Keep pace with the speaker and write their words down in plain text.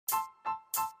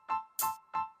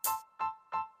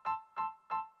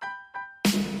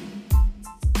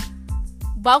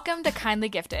Welcome to Kindly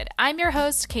Gifted. I'm your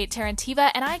host, Kate Tarantiva,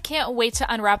 and I can't wait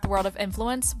to unwrap the world of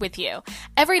influence with you.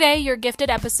 Every day, you're gifted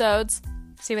episodes,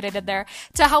 see what I did there,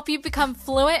 to help you become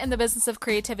fluent in the business of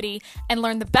creativity and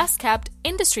learn the best kept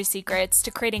industry secrets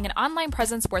to creating an online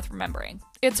presence worth remembering.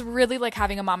 It's really like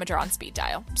having a momager on speed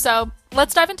dial. So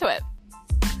let's dive into it.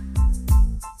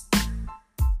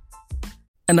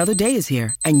 Another day is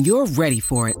here, and you're ready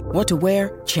for it. What to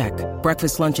wear? Check.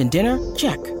 Breakfast, lunch, and dinner?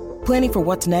 Check. Planning for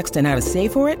what's next and how to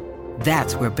save for it?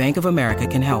 That's where Bank of America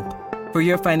can help. For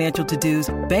your financial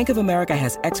to-dos, Bank of America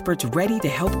has experts ready to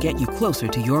help get you closer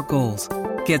to your goals.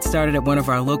 Get started at one of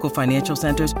our local financial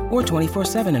centers or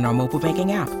 24/7 in our mobile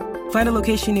banking app. Find a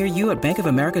location near you at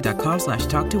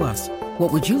bankofamerica.com/talktous.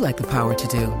 What would you like the power to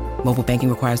do? Mobile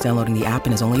banking requires downloading the app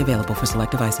and is only available for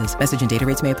select devices. Message and data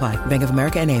rates may apply. Bank of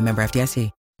America N.A., member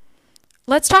FDIC.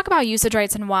 Let's talk about usage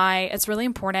rights and why it's really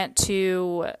important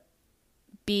to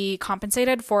be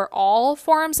compensated for all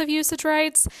forms of usage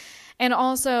rights, and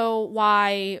also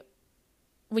why,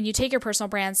 when you take your personal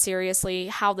brand seriously,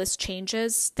 how this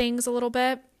changes things a little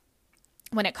bit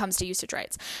when it comes to usage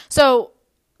rights. So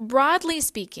broadly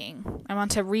speaking, I want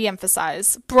to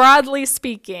reemphasize, broadly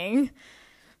speaking,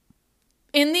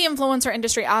 in the influencer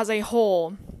industry as a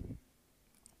whole,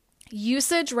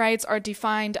 usage rights are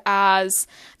defined as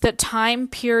the time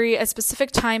period, a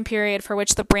specific time period for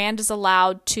which the brand is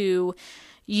allowed to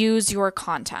use your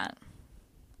content.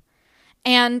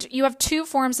 And you have two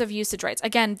forms of usage rights,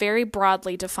 again, very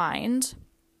broadly defined.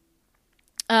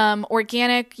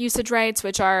 Organic usage rights,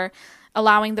 which are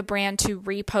allowing the brand to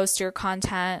repost your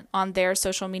content on their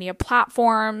social media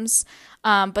platforms,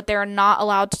 but they're not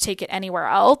allowed to take it anywhere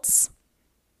else.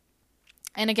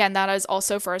 And again, that is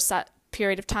also for a set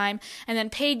period of time. And then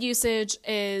paid usage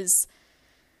is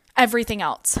everything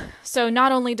else. So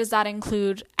not only does that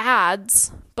include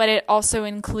ads, but it also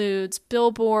includes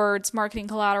billboards, marketing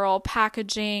collateral,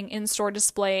 packaging, in-store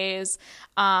displays,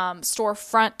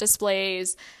 storefront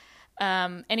displays,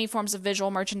 any forms of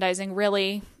visual merchandising,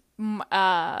 really,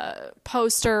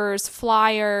 posters,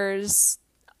 flyers,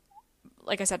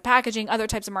 like I said, packaging, other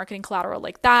types of marketing collateral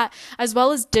like that, as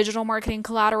well as digital marketing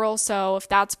collateral. So if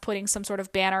that's putting some sort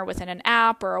of banner within an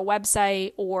app or a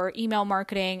website, or email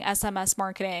marketing, SMS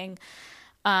marketing,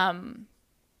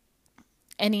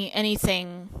 anything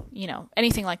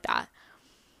like that.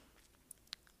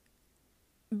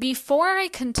 Before I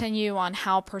continue on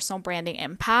how personal branding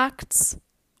impacts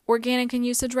organic and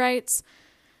usage rights,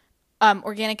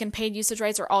 organic and paid usage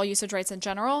rights, or all usage rights in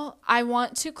general, I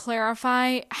want to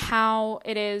clarify how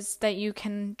it is that you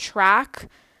can track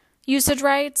usage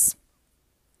rights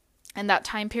and that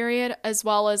time period, as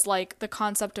well as like the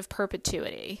concept of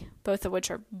perpetuity, both of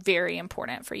which are very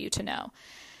important for you to know.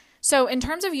 So in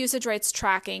terms of usage rights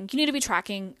tracking, you need to be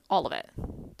tracking all of it.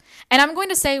 And I'm going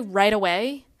to say right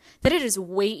away that it is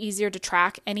way easier to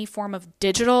track any form of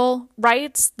digital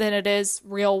rights than it is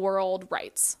real world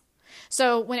rights.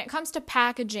 So when it comes to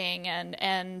packaging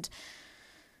and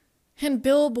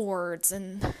billboards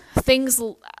and things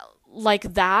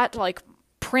like that, like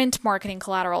print marketing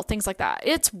collateral, things like that,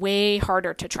 it's way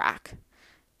harder to track.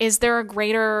 Is there a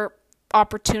greater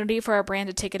opportunity for a brand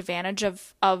to take advantage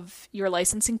of your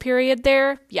licensing period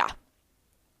there? Yeah.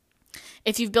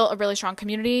 If you've built a really strong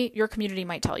community, your community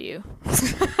might tell you,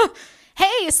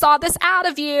 hey, saw this ad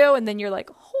of you. And then you're like,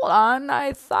 hold on,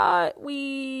 I thought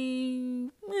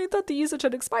the usage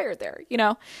had expired there,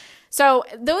 So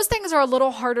those things are a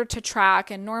little harder to track.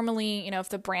 And normally, if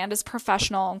the brand is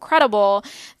professional and credible,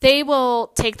 they will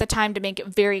take the time to make it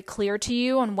very clear to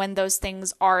you on when those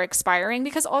things are expiring.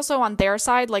 Because also on their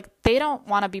side, like, they don't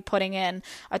want to be putting in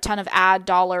a ton of ad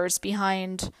dollars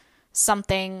behind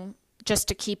something just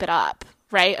to keep it up,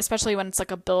 right? Especially when it's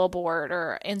like a billboard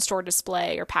or in-store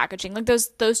display or packaging. Like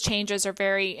those changes are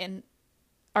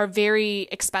very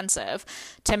expensive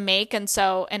to make and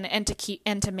to keep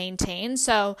and to maintain.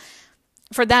 So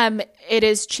for them, it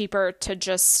is cheaper to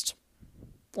just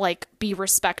like be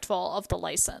respectful of the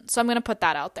license. So I'm going to put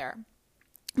that out there.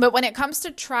 But when it comes to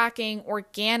tracking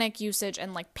organic usage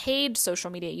and like paid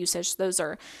social media usage, those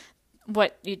are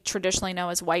what you traditionally know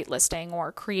as whitelisting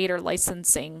or creator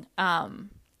licensing,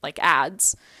 like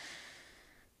ads.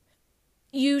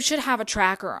 You should have a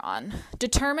tracker on.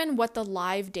 Determine what the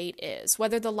live date is.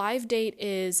 Whether the live date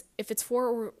is, if it's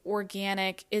for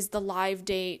organic, is the live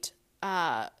date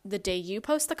the day you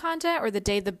post the content or the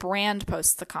day the brand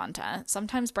posts the content?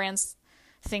 Sometimes brands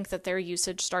think that their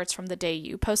usage starts from the day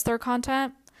you post their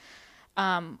content.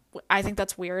 I think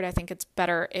that's weird. I think it's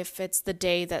better if it's the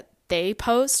day that they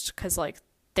post, because like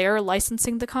they're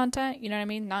licensing the content, you know what I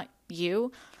mean? Not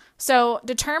you. So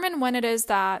determine when it is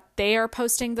that they are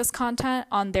posting this content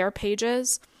on their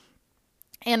pages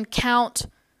and count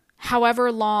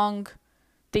however long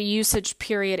the usage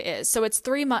period is. So it's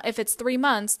if it's 3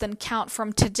 months, then count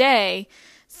from today,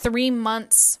 3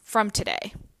 months from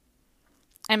today,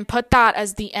 and put that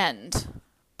as the end.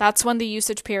 That's when the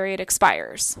usage period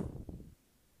expires.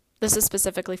 This is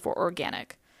specifically for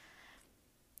organic.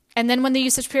 And then when the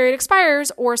usage period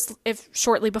expires, or if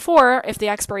shortly before, if the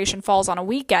expiration falls on a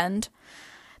weekend,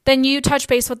 then you touch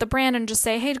base with the brand and just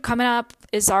say, hey, coming up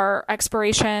is our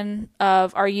expiration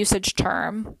of our usage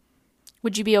term.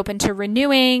 Would you be open to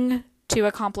renewing to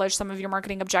accomplish some of your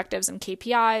marketing objectives and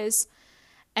KPIs?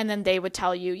 And then they would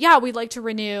tell you, yeah, we'd like to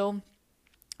renew,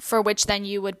 for which then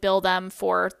you would bill them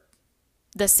for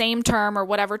the same term or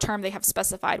whatever term they have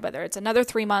specified, whether it's another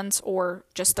 3 months or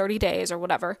just 30 days or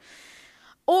whatever.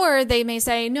 Or they may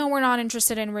say, no, we're not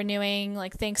interested in renewing.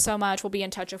 Like, thanks so much. We'll be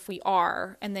in touch if we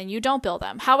are. And then you don't bill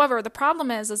them. However, the problem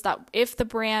is that if the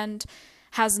brand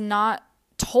has not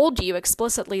told you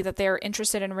explicitly that they're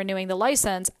interested in renewing the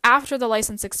license, after the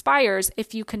license expires,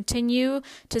 if you continue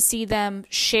to see them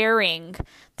sharing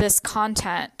this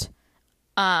content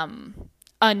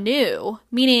anew,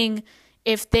 meaning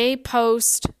if they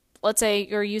post, let's say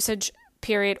your usage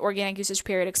period, organic usage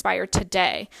period expired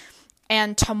today,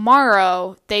 and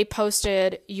tomorrow they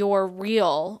posted your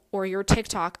reel or your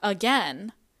TikTok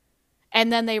again,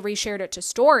 and then they reshared it to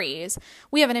stories,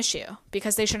 we have an issue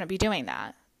because they shouldn't be doing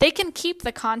that. They can keep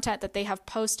the content that they have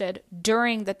posted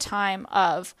during the time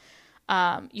of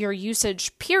your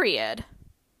usage period.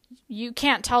 You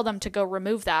can't tell them to go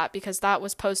remove that because that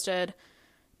was posted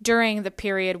during the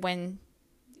period when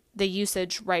the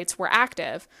usage rights were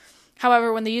active.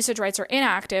 However, when the usage rights are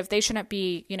inactive, they shouldn't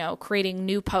be, creating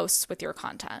new posts with your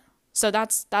content. So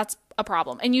that's a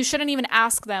problem. And you shouldn't even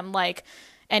ask them like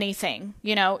anything,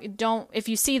 if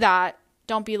you see that,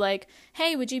 don't be like,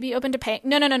 hey, would you be open to paying?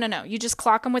 No. You just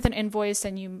clock them with an invoice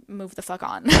and you move the fuck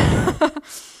on.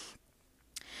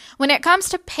 When it comes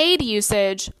to paid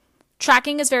usage,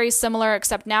 tracking is very similar,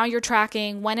 except now you're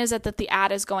tracking when is it that the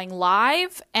ad is going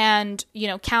live and,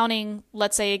 counting,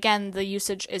 let's say, again, the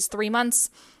usage is 3 months,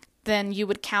 then you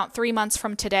would count 3 months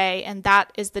from today, and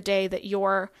that is the day that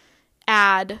your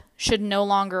ad should no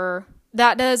longer,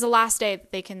 that is the last day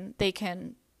that they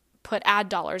can put ad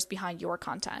dollars behind your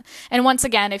content. And once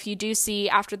again, if you do see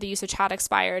after the usage had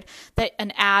expired that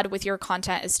an ad with your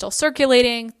content is still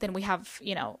circulating, then we have,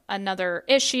 another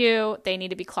issue. They need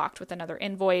to be clocked with another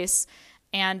invoice.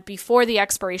 And before the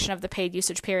expiration of the paid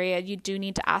usage period, you do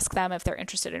need to ask them if they're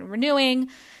interested in renewing.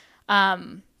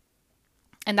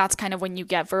 And that's kind of when you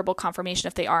get verbal confirmation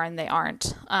if they are and they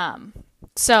aren't.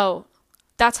 So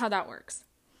that's how that works.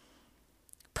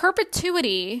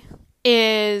 Perpetuity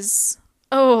is,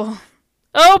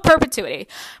 perpetuity.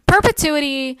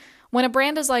 Perpetuity, when a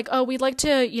brand is like, oh, we'd like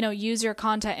to, use your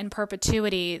content in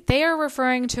perpetuity, they are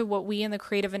referring to what we in the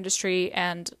creative industry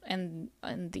and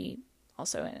the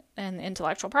also in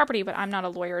intellectual property, but I'm not a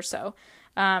lawyer, so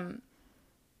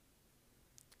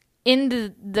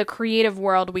in the creative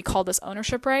world, we call this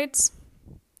ownership rights.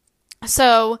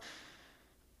 So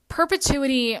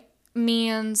perpetuity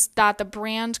means that the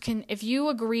brand can, if you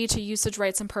agree to usage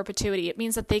rights in perpetuity, it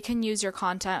means that they can use your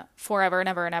content forever and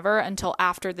ever and ever until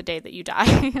after the day that you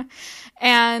die.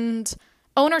 And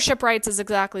ownership rights is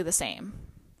exactly the same.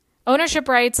 Ownership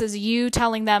rights is you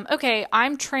telling them, okay,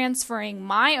 I'm transferring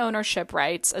my ownership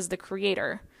rights as the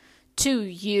creator to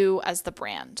you as the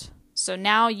brand. So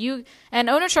now and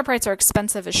ownership rights are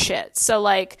expensive as shit. So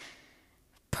like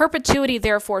perpetuity,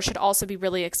 therefore, should also be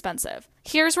really expensive.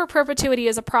 Here's where perpetuity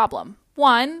is a problem.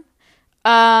 One,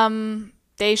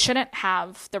 they shouldn't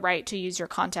have the right to use your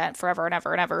content forever and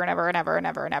ever and ever and ever and ever and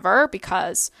ever and ever,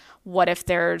 because what if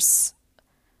there's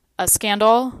a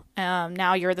scandal?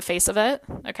 Now you're the face of it.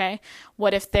 Okay.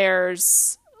 What if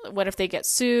they get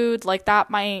sued? Like that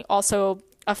might also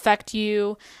affect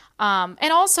you.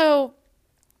 And also,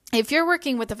 if you're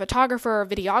working with a photographer or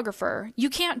videographer, you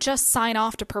can't just sign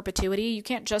off to perpetuity. You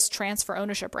can't just transfer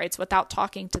ownership rights without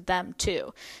talking to them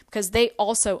too, because they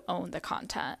also own the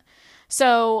content.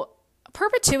 So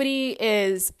perpetuity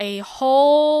is a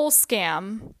whole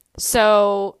scam.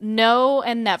 So no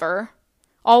and never.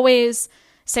 Always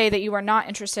say that you are not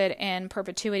interested in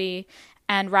perpetuity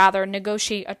and rather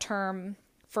negotiate a term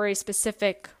for a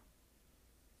specific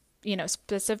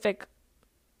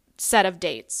set of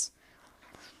dates.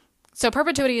 So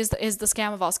perpetuity is the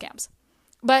scam of all scams.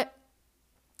 But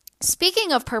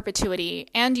speaking of perpetuity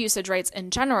and usage rights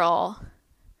in general,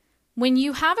 when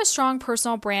you have a strong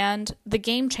personal brand, the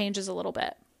game changes a little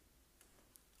bit.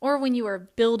 or when you are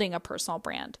building a personal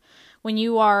brand, when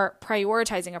you are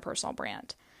prioritizing a personal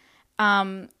brand.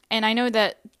 And I know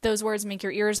that those words make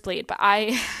your ears bleed, but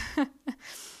I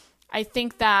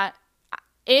think that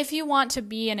if you want to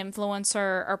be an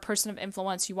influencer or person of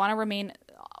influence, you want to remain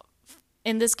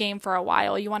in this game for a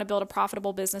while, you want to build a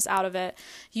profitable business out of it,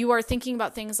 you are thinking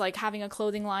about things like having a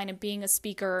clothing line and being a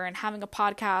speaker and having a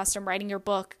podcast and writing your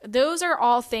book. Those are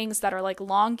all things that are like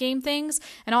long game things.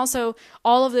 And also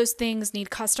all of those things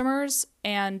need customers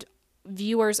and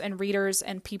viewers and readers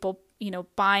and people,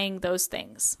 buying those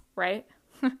things, right?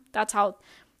 That's how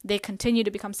they continue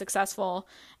to become successful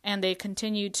and they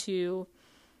continue to,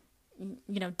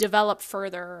 develop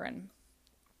further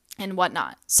and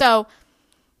whatnot. So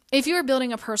if you're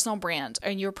building a personal brand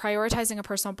and you're prioritizing a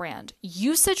personal brand,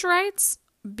 usage rights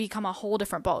become a whole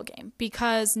different ballgame,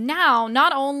 because now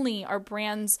not only are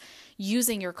brands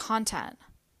using your content,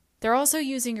 they're also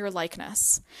using your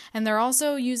likeness, and they're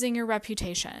also using your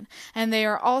reputation, and they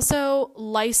are also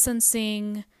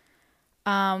licensing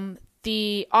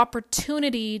the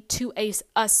opportunity to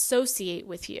associate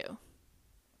with you.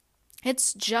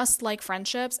 It's just like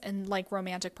friendships and like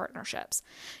romantic partnerships.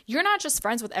 You're not just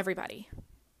friends with everybody.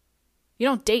 You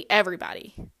don't date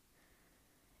everybody.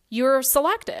 You're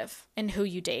selective in who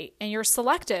you date, and you're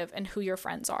selective in who your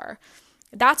friends are.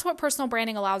 That's what personal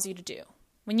branding allows you to do.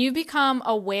 When you become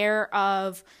aware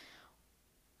of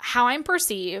how I'm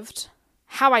perceived,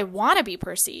 how I want to be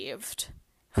perceived,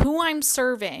 who I'm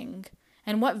serving,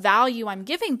 and what value I'm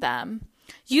giving them,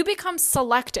 you become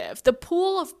selective. The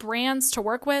pool of brands to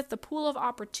work with, the pool of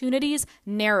opportunities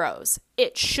narrows.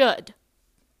 It should.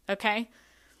 Okay?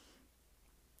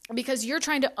 Because you're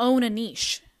trying to own a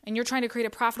niche and you're trying to create a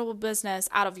profitable business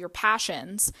out of your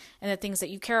passions and the things that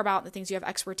you care about, the things you have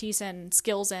expertise in,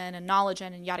 skills in, and knowledge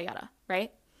in, and yada, yada,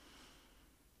 right?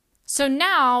 So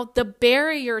now the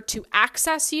barrier to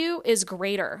access you is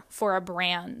greater for a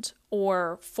brand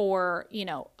or for,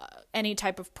 any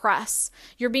type of press.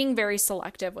 You're being very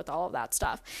selective with all of that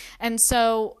stuff. And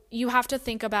so you have to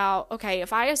think about, okay,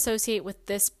 if I associate with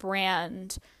this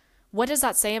brand, what does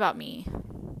that say about me?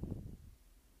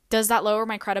 Does that lower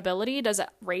my credibility? Does it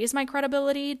raise my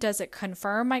credibility? Does it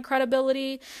confirm my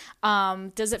credibility?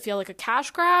 Does it feel like a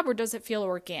cash grab, or does it feel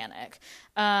organic?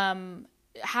 What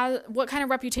kind of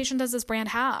reputation does this brand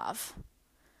have?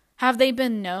 Have they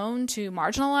been known to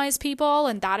marginalize people?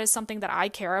 And that is something that I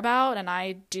care about, and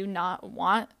I do not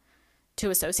want to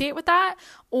associate with that?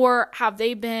 Or have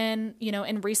they been,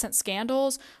 in recent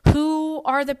scandals? Who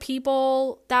are the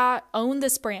people that own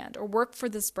this brand or work for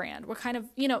this brand? What kind of,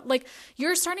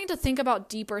 you're starting to think about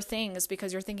deeper things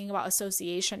because you're thinking about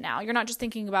association now. You're not just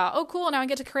thinking about, oh, cool, now I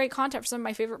get to create content for some of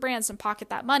my favorite brands and pocket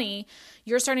that money.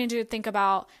 You're starting to think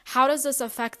about, how does this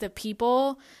affect the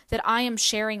people that I am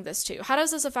sharing this to? How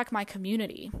does this affect my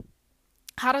community?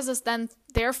 How does this then,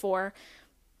 therefore,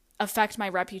 affect my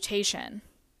reputation?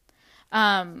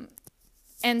 And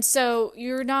so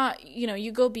you're not,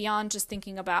 you go beyond just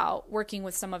thinking about working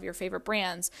with some of your favorite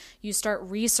brands. You start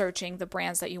researching the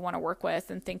brands that you want to work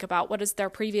with and think about, what does their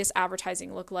previous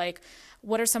advertising look like?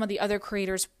 What are some of the other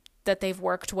creators that they've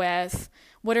worked with?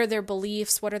 What are their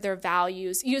beliefs? What are their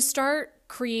values? You start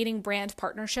creating brand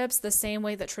partnerships the same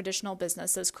way that traditional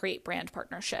businesses create brand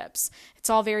partnerships. It's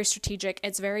all very strategic.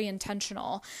 It's very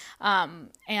intentional.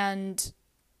 And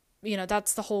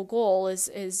that's the whole goal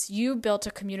is you built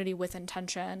a community with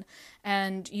intention,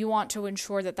 and you want to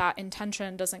ensure that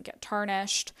intention doesn't get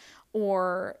tarnished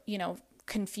or,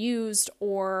 confused,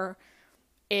 or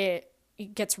it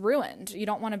gets ruined. You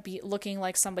don't want to be looking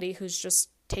like somebody who's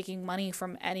just taking money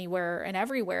from anywhere and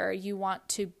everywhere. You want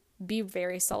to be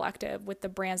very selective with the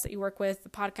brands that you work with, the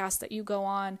podcasts that you go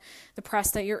on, the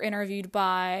press that you're interviewed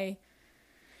by,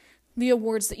 the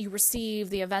awards that you receive,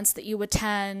 the events that you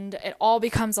attend. It all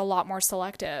becomes a lot more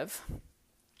selective.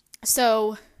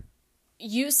 So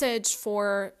usage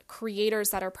for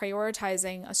creators that are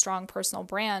prioritizing a strong personal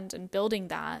brand and building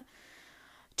that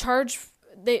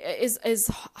is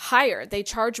higher. They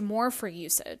charge more for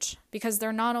usage because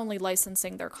they're not only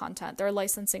licensing their content, they're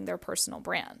licensing their personal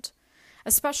brand.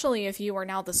 Especially if you are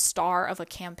now the star of a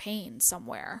campaign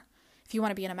somewhere. If you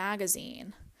want to be in a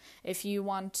magazine, if you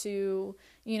want to,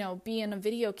 be in a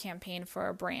video campaign for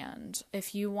a brand,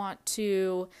 if you want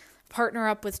to partner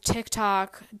up with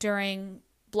TikTok during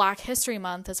Black History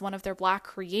Month as one of their Black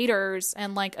creators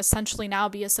and essentially now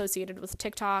be associated with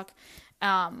TikTok,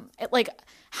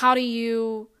 how do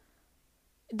you,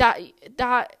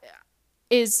 that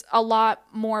is a lot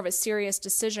more of a serious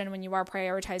decision when you are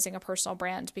prioritizing a personal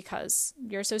brand, because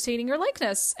you're associating your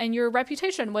likeness and your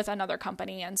reputation with another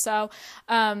company. And so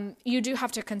you do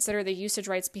have to consider the usage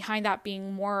rights behind that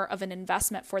being more of an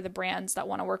investment for the brands that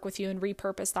want to work with you and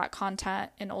repurpose that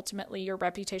content and ultimately your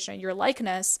reputation, your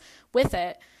likeness with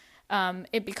it.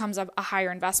 It becomes a higher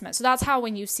investment. So that's how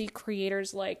when you see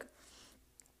creators like,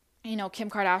 you know, Kim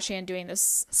Kardashian doing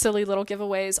this silly little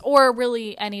giveaways, or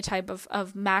really any type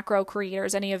of macro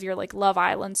creators, any of your like Love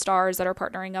Island stars that are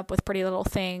partnering up with Pretty Little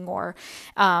Thing, or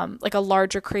like a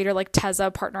larger creator like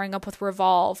Tezza partnering up with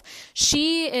Revolve.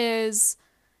 She is,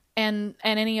 and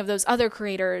any of those other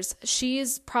creators,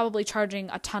 she's probably charging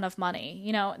a ton of money.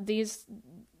 You know,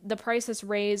 the price is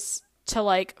raised to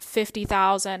like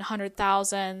 50,000,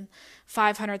 100,000,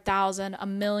 500,000, $1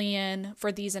 million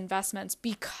for these investments,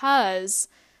 because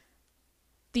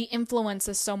the influence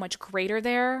is so much greater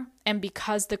there, and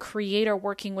because the creator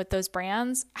working with those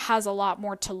brands has a lot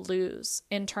more to lose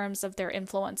in terms of their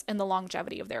influence and the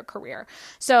longevity of their career.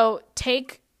 So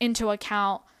take into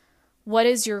account, what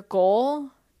is your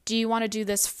goal? Do you want to do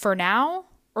this for now,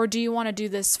 or do you want to do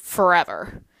this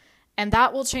forever? And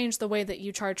that will change the way that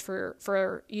you charge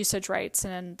for usage rights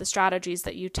and the strategies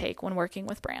that you take when working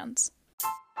with brands.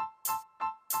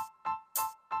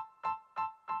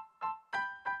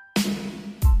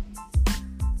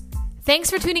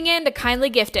 Thanks for tuning in to Kindly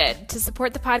Gifted. To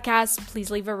support the podcast,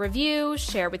 please leave a review,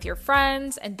 share with your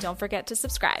friends, and don't forget to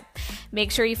subscribe.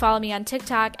 Make sure you follow me on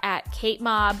TikTok at Kate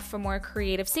Mob for more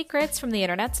creative secrets from the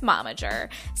internet's momager.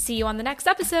 See you on the next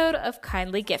episode of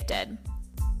Kindly Gifted.